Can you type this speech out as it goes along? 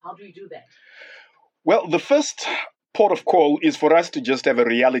do we do that? Well, the first port of call is for us to just have a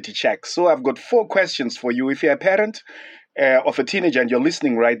reality check. So I've got 4 questions for you. If you're a parent of a teenager and you're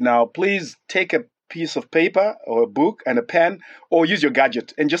listening right now, please take a piece of paper or a book and a pen, or use your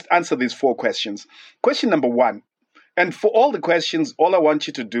gadget and just answer these 4 questions. Question number 1. And for all the questions, all I want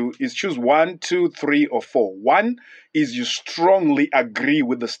you to do is choose 1, 2, 3, or 4. 1 is you strongly agree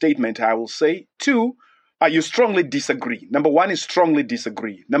with the statement I will say. 2, you strongly disagree. Number 1 is strongly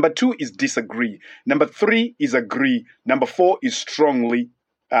disagree. Number 2 is disagree. Number 3 is agree. Number 4 is strongly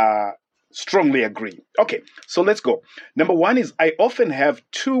agree. Okay, so let's go. Number 1 is I often have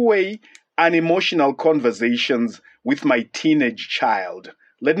two-way unemotional conversations with my teenage child.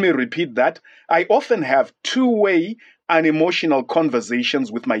 Let me repeat that. I often have two-way unemotional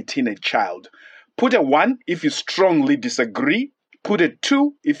conversations with my teenage child. Put a 1 if you strongly disagree. Put a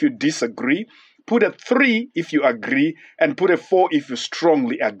 2 if you disagree. Put a 3 if you agree. And put a 4 if you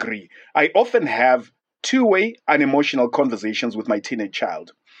strongly agree. I often have two-way unemotional conversations with my teenage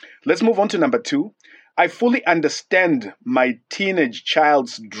child. Let's move on to number 2. I fully understand my teenage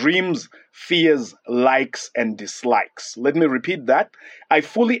child's dreams, fears, likes, and dislikes. Let me repeat that. I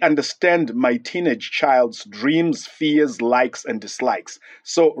fully understand my teenage child's dreams, fears, likes, and dislikes.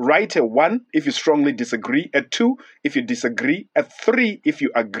 So write a 1 if you strongly disagree, a 2 if you disagree, a 3 if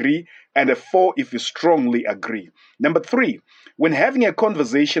you agree, and a 4 if you strongly agree. Number 3, when having a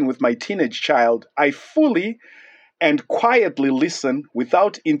conversation with my teenage child, I fully and quietly listen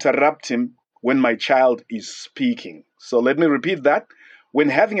without interrupting when my child is speaking. So let me repeat that. When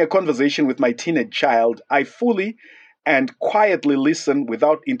having a conversation with my teenage child, I fully and quietly listen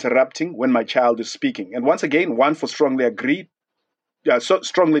without interrupting when my child is speaking. And once again, 1 for strongly agree,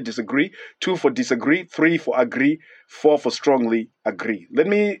 strongly disagree, 2 for disagree, 3 for agree, 4 for strongly agree. Let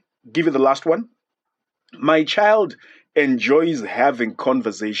me give you the last one. My child enjoys having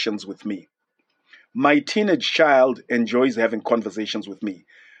conversations with me. My teenage child enjoys having conversations with me.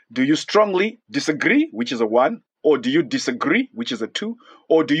 Do you strongly disagree, which is a 1? Or do you disagree, which is a 2?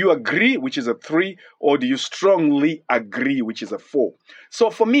 Or do you agree, which is a 3? Or do you strongly agree, which is a 4? So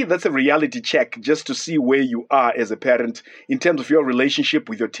for me, that's a reality check just to see where you are as a parent in terms of your relationship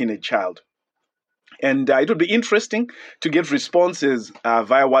with your teenage child. And it would be interesting to get responses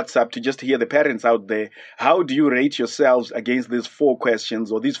via WhatsApp to just hear the parents out there. How do you rate yourselves against these 4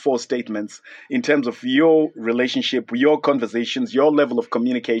 questions or these 4 statements in terms of your relationship, your conversations, your level of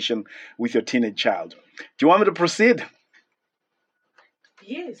communication with your teenage child? Do you want me to proceed?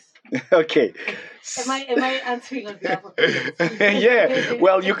 Yes. Okay. Am I answering on behalf of parents? Yeah.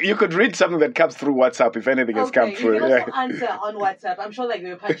 Well, you could read something that comes through WhatsApp if anything has come through. You can also answer on WhatsApp. I'm sure like they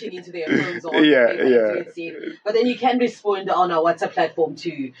were punching into their phones or yeah. But then you can respond on our WhatsApp platform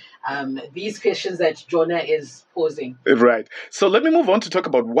to these questions that Jonah is posing. Right. So let me move on to talk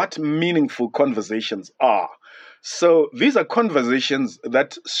about what meaningful conversations are. So these are conversations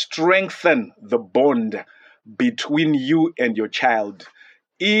that strengthen the bond between you and your child.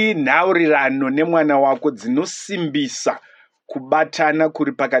 Inhaurirano nemwana wako dzinosimbisa kubatana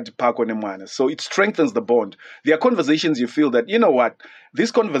kuri pakati pako nemwana. So it strengthens the bond. There are conversations you feel that, you know what,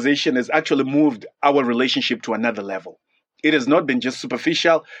 this conversation has actually moved our relationship to another level. It has not been just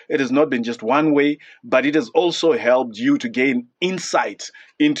superficial. It has not been just one way, but it has also helped you to gain insight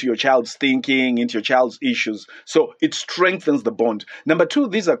into your child's thinking, into your child's issues. So it strengthens the bond. Number 2,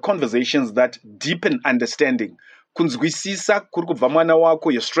 these are conversations that deepen understanding. Kunzwisisa kuri kubva mwana wako,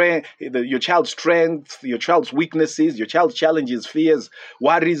 your child's strengths, your child's weaknesses, your child's challenges, fears,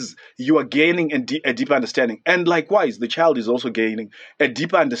 worries. You are gaining a deeper understanding. And likewise, the child is also gaining a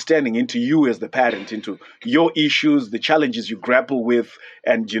deeper understanding into you as the parent, into your issues, the challenges you grapple with,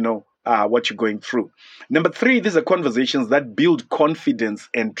 and what you're going through. Number 3, these are conversations that build confidence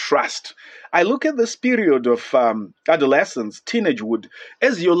and trust. I look at this period of adolescence, teenagehood,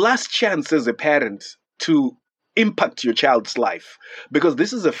 as your last chance as a parent to impact your child's life, because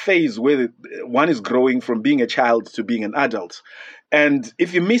this is a phase where one is growing from being a child to being an adult. And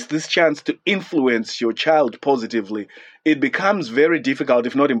if you miss this chance to influence your child positively, it becomes very difficult,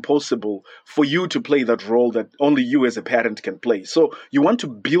 if not impossible, for you to play that role that only you as a parent can play. So you want to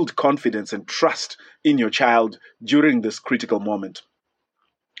build confidence and trust in your child during this critical moment.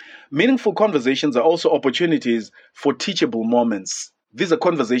 Meaningful conversations are also opportunities for teachable moments. These are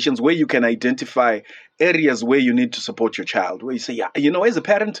conversations where you can identify areas where you need to support your child, where you say, as a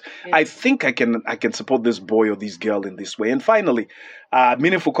parent, I think I can support this boy or this girl in this way. And finally,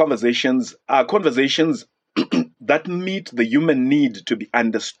 meaningful conversations are conversations that meet the human need to be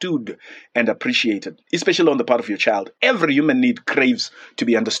understood and appreciated, especially on the part of your child. Every human need craves to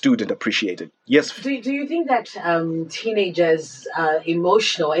be understood and appreciated. Yes. Do you think that teenagers are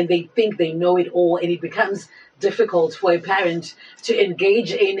emotional and they think they know it all, and it becomes difficult for a parent to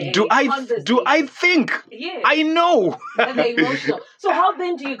engage in a conversation? Do I think? Yes. I know. And they're emotional. So how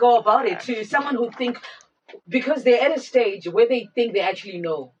then do you go about it to someone who think, because they're at a stage where they think they actually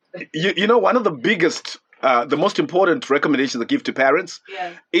know? You know, one of the biggest, the most important recommendations I give to parents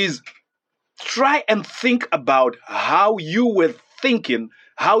is try and think about how you were thinking,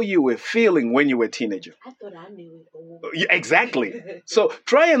 how you were feeling when you were a teenager. I thought I knew it all. Exactly. So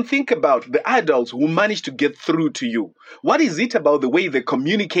try and think about the adults who managed to get through to you. What is it about the way they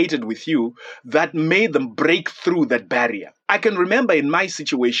communicated with you that made them break through that barrier? I can remember in my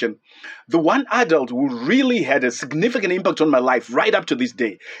situation, the one adult who really had a significant impact on my life right up to this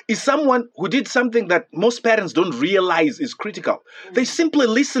day is someone who did something that most parents don't realize is critical. They simply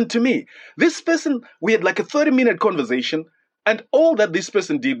listened to me. This person, we had like a 30-minute conversation. And all that this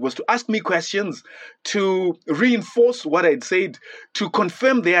person did was to ask me questions, to reinforce what I'd said, to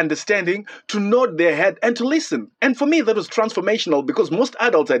confirm their understanding, to nod their head, and to listen. And for me, that was transformational because most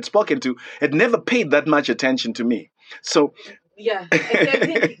adults I'd spoken to had never paid that much attention to me. So, yeah, I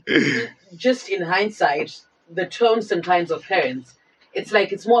think just in hindsight, the tone sometimes of parents, it's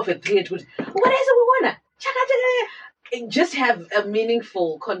like it's more of a threat with, what is it we wanna? Just have a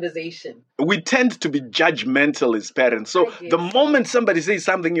meaningful conversation. We tend to be judgmental as parents. So the moment somebody says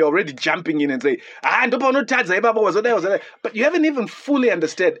something, you're already jumping in and say, but you haven't even fully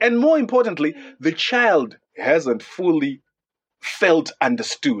understood. And more importantly, the child hasn't fully felt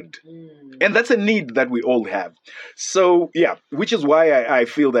understood. And that's a need that we all have. So, yeah, which is why I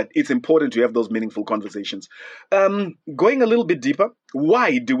feel that it's important to have those meaningful conversations. Going a little bit deeper,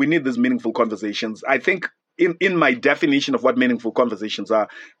 why do we need these meaningful conversations? I think in my definition of what meaningful conversations are,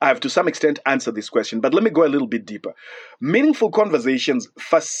 I have to some extent answered this question, but let me go a little bit deeper. Meaningful conversations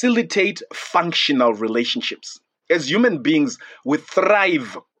facilitate functional relationships. As human beings, we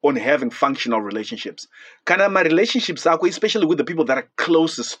thrive on having functional relationships. Kana my relationships, especially with the people that are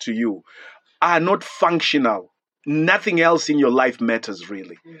closest to you, are not functional. Nothing else in your life matters,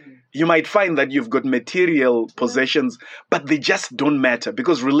 really. You might find that you've got material possessions, but they just don't matter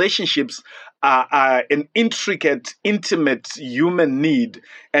because relationships are an intricate, intimate human need.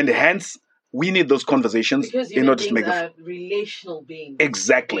 And hence, we need those conversations in order to make them relational beings.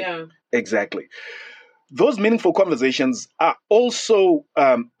 Exactly. Yeah. Exactly. Those meaningful conversations are also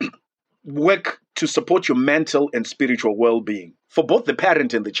work to support your mental and spiritual well-being. For both the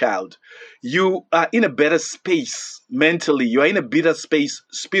parent and the child, you are in a better space mentally, you are in a better space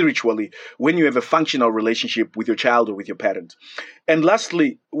spiritually when you have a functional relationship with your child or with your parent. And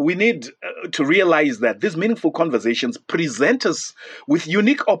lastly, we need to realize that these meaningful conversations present us with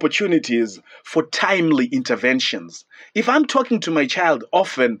unique opportunities for timely interventions. If I'm talking to my child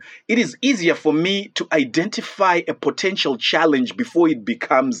often, it is easier for me to identify a potential challenge before it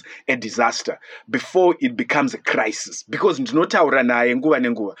becomes a disaster, before it becomes a crisis. Because ndinotaura naye nguva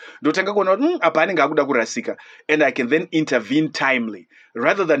nenguva, ndotanga kuona kuti apa anenge akuda kurasika, and I can then intervene timely,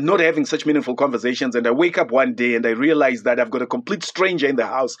 rather than not having such meaningful conversations. And I wake up one day and I realize that I've got a complete stranger in the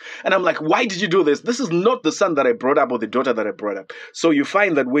house. And I'm like, why did you do this? This is not the son that I brought up or the daughter that I brought up. So you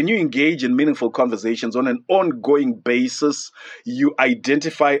find that when you engage in meaningful conversations on an ongoing basis, you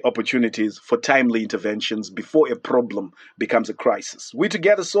identify opportunities for timely interventions before a problem becomes a crisis. We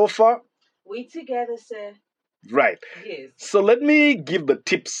together so far? We together, sir. Right. Yes. So let me give the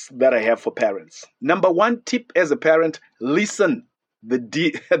tips that I have for parents. Number one tip as a parent, listen.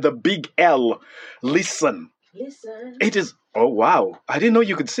 The big L, listen. Listen. It is, oh wow, I didn't know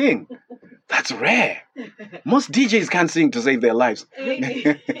you could sing. That's rare. Most DJs can't sing to save their lives.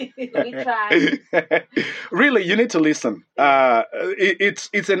 We try. Really, you need to listen.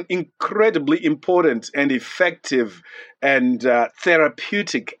 It's an incredibly important and effective and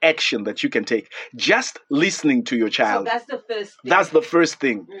therapeutic action that you can take. Just listening to your child. So that's the first thing. That's the first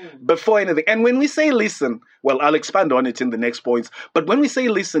thing. Before anything. And when we say listen, well, I'll expand on it in the next points. But when we say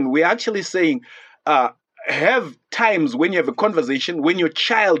listen, we're actually saying have times when you have a conversation when your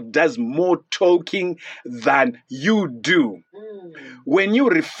child does more talking than you do. When you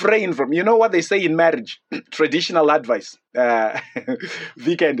refrain from, you know what they say in marriage, traditional advice,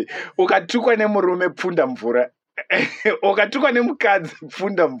 Vikendi, ukatukwa nemurume pfunda mvura. Okatukwa nemukadzi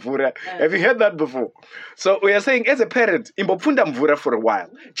pfunda mvura. Have you heard that before? So we are saying, as a parent, imbopfunda mvura for a while.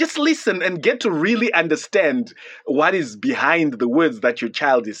 Just listen and get to really understand what is behind the words that your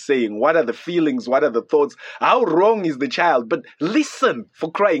child is saying. What are the feelings? What are the thoughts? How wrong is the child? But listen,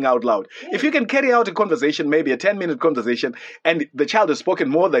 for crying out loud. If you can carry out a conversation, maybe a 10-minute conversation, and the child has spoken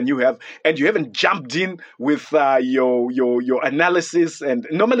more than you have, and you haven't jumped in with your analysis, and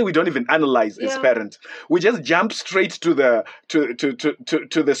normally we don't even analyze as parents. We just jump straight to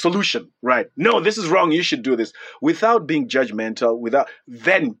the solution, right? No, this is wrong. You should do this without being judgmental.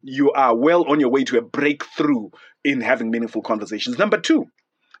 Then you are well on your way to a breakthrough in having meaningful conversations. Number 2,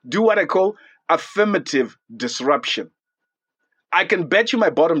 do what I call affirmative disruption. I can bet you my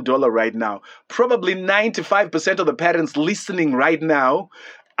bottom dollar right now, probably 95% of the parents listening right now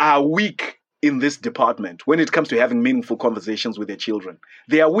are weak in this department when it comes to having meaningful conversations with their children.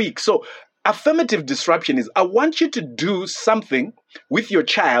 They are weak. So affirmative disruption is, I want you to do something with your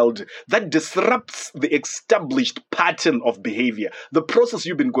child that disrupts the established pattern of behavior, the process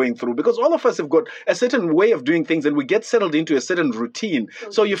you've been going through. Because all of us have got a certain way of doing things and we get settled into a certain routine.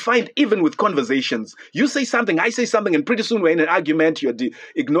 So you find even with conversations, you say something, I say something, and pretty soon we're in an argument, you're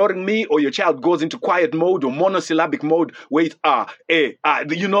ignoring me, or your child goes into quiet mode or monosyllabic mode where it's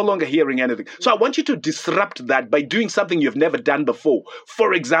you're no longer hearing anything. So I want you to disrupt that by doing something you've never done before.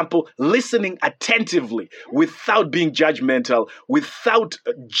 For example, listening attentively without being judgmental, without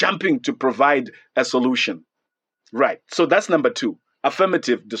jumping to provide a solution. Right. So that's number 2,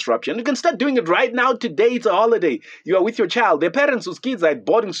 affirmative disruption. You can start doing it right now. Today, it's a holiday. You are with your child. Their parents whose kids are at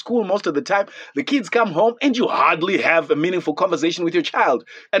boarding school most of the time. The kids come home and you hardly have a meaningful conversation with your child.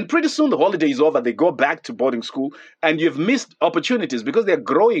 And pretty soon the holiday is over. They go back to boarding school and you've missed opportunities because they're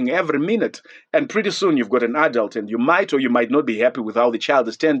growing every minute. And pretty soon you've got an adult and you might or you might not be happy with how the child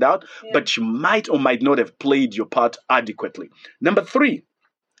has turned out, but you might or might not have played your part adequately. Number 3,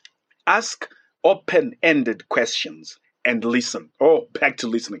 ask open-ended questions and listen. Oh, back to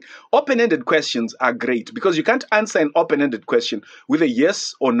listening. Open-ended questions are great because you can't answer an open-ended question with a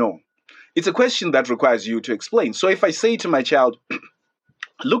yes or no. It's a question that requires you to explain. So if I say to my child,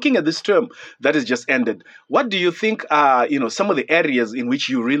 looking at this term that has just ended, what do you think are, some of the areas in which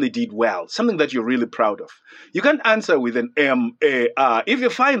you really did well, something that you're really proud of? You can't answer with an M-A-R. If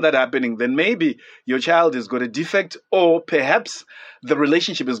you find that happening, then maybe your child has got a defect, or perhaps the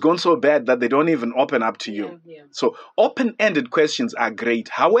relationship has gone so bad that they don't even open up to you. So open-ended questions are great.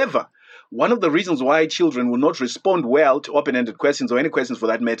 However, one of the reasons why children will not respond well to open-ended questions, or any questions for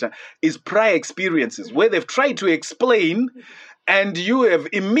that matter, is prior experiences where they've tried to explain and you have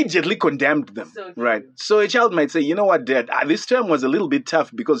immediately condemned them, right? So a child might say, you know what, Dad, this term was a little bit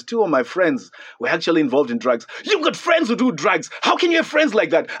tough because 2 of my friends were actually involved in drugs. You've got friends who do drugs. How can you have friends like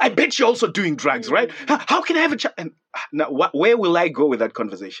that? I bet you're also doing drugs, right? How can I have a child? And now, where will I go with that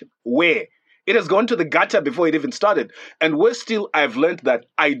conversation? Where? It has gone to the gutter before it even started. And worse still, I've learned that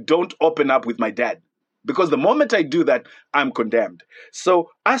I don't open up with my dad. Because the moment I do that, I'm condemned.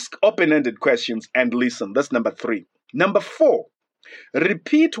 So ask open-ended questions and listen. That's number 3. Number 4,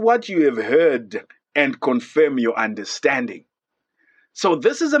 repeat what you have heard and confirm your understanding. So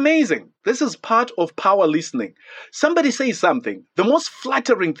this is amazing. This is part of power listening. Somebody says something. The most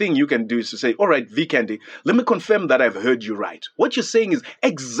flattering thing you can do is to say, all right, Vikendi, let me confirm that I've heard you right. What you're saying is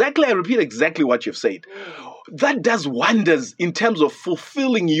I repeat exactly what you've said. That does wonders in terms of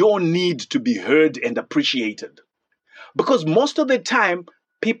fulfilling your need to be heard and appreciated. Because most of the time,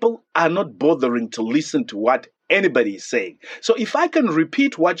 people are not bothering to listen to what anybody is saying. So if I can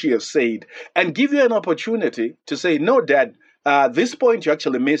repeat what you have said and give you an opportunity to say, no, Dad, this point you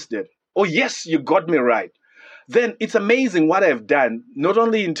actually missed it. Oh, yes, you got me right. Then it's amazing what I've done, not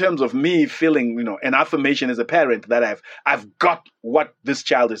only in terms of me feeling, an affirmation as a parent that I've got what this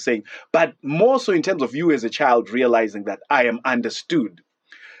child is saying, but more so in terms of you as a child realizing that I am understood.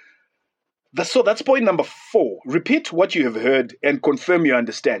 So that's point number 4. Repeat what you have heard and confirm your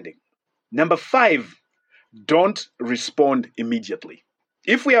understanding. Number 5, don't respond immediately.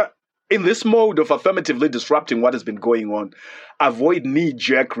 If we are in this mode of affirmatively disrupting what has been going on, avoid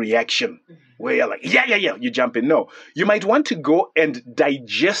knee-jerk reaction where you're like, yeah, you jump in. No, you might want to go and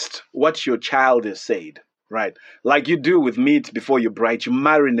digest what your child has said. Right? Like you do with meat before you braise, you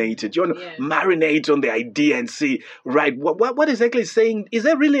marinate it. You want to marinate on the idea and see, right, what exactly is saying? Is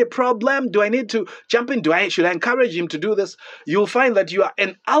there really a problem? Do I need to jump in? Should I encourage him to do this? You'll find that you are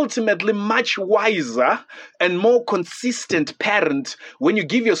an ultimately much wiser and more consistent parent when you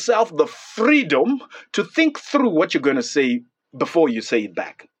give yourself the freedom to think through what you're going to say before you say it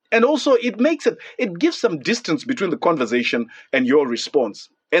back. And also it gives some distance between the conversation and your response.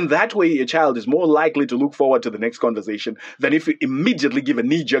 And that way, a child is more likely to look forward to the next conversation than if you immediately give a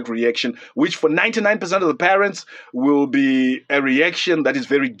knee-jerk reaction, which for 99% of the parents will be a reaction that is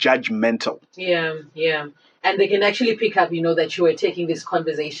very judgmental. Yeah, yeah. And they can actually pick up, that you are taking this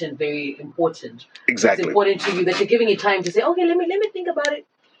conversation very important. Exactly. It's important to you that you're giving it time to say, okay, let me think about it,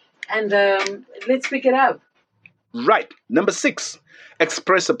 and let's pick it up. Right. Number 6,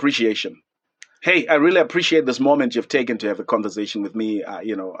 express appreciation. Hey, I really appreciate this moment you've taken to have a conversation with me. I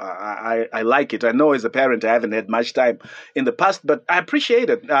like it. I know as a parent, I haven't had much time in the past, but I appreciate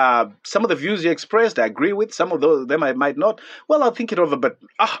it. Some of the views you expressed, I agree with. Some of them I might not. Well, I'll think it over, but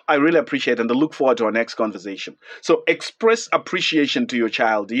I really appreciate it and I look forward to our next conversation. So express appreciation to your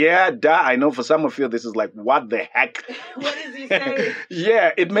child. Yeah, I know for some of you, this is like, what the heck? What is he saying?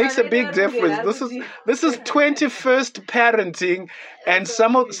 Yeah, it makes a big difference. This is 21st parenting, and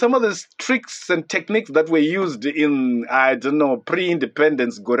some of the tricks and techniques that were used in,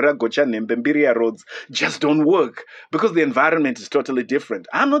 pre-independence, Gocha, Mbembiria roads just don't work because the environment is totally different.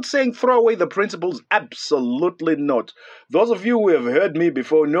 I'm not saying throw away the principles. Absolutely not. Those of you who have heard me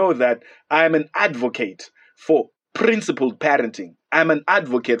before know that I am an advocate for principled parenting. I'm an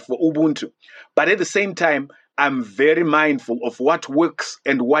advocate for Ubuntu. But at the same time, I'm very mindful of what works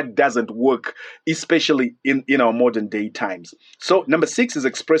and what doesn't work, especially in our modern day times. So number 6 is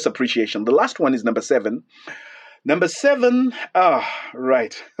express appreciation. The last one is number 7. Number 7,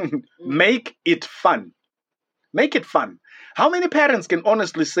 right. Make it fun. Make it fun. How many parents can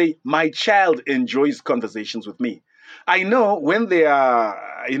honestly say, my child enjoys conversations with me? I know when they are,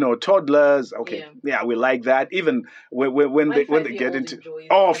 toddlers. Okay, yeah, we like that. Even when they get into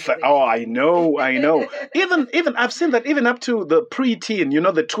I know. even I've seen that even up to the preteen.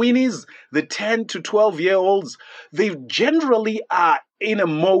 The tweenies, the 10 to 12-year-olds, they generally are in a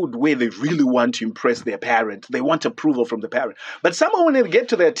mode where they really want to impress their parent. They want approval from the parent. But somehow when they get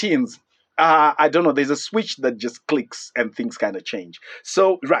to their teens, I don't know, there's a switch that just clicks and things kind of change.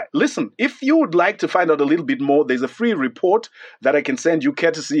 So, right, listen, if you would like to find out a little bit more, there's a free report that I can send you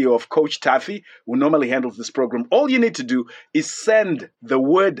courtesy of Coach Taffy, who normally handles this program. All you need to do is send the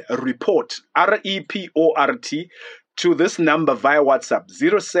word report, REPORT, to this number via WhatsApp,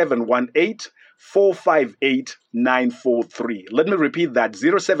 0718 458 943. Let me repeat that,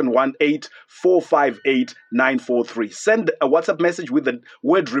 0718 458 943. Send a WhatsApp message with the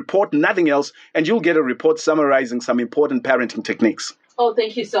word report, nothing else, and you'll get a report summarizing some important parenting techniques. Oh,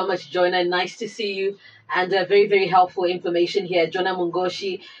 thank you so much, Jonah. Nice to see you. And very, very helpful information here. Jonah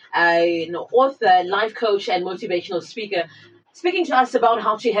Mungoshi, an author, life coach, and motivational speaker, speaking to us about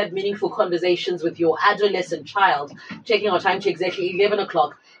how to have meaningful conversations with your adolescent child. Checking our time to exactly 11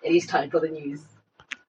 o'clock. It is time for the news.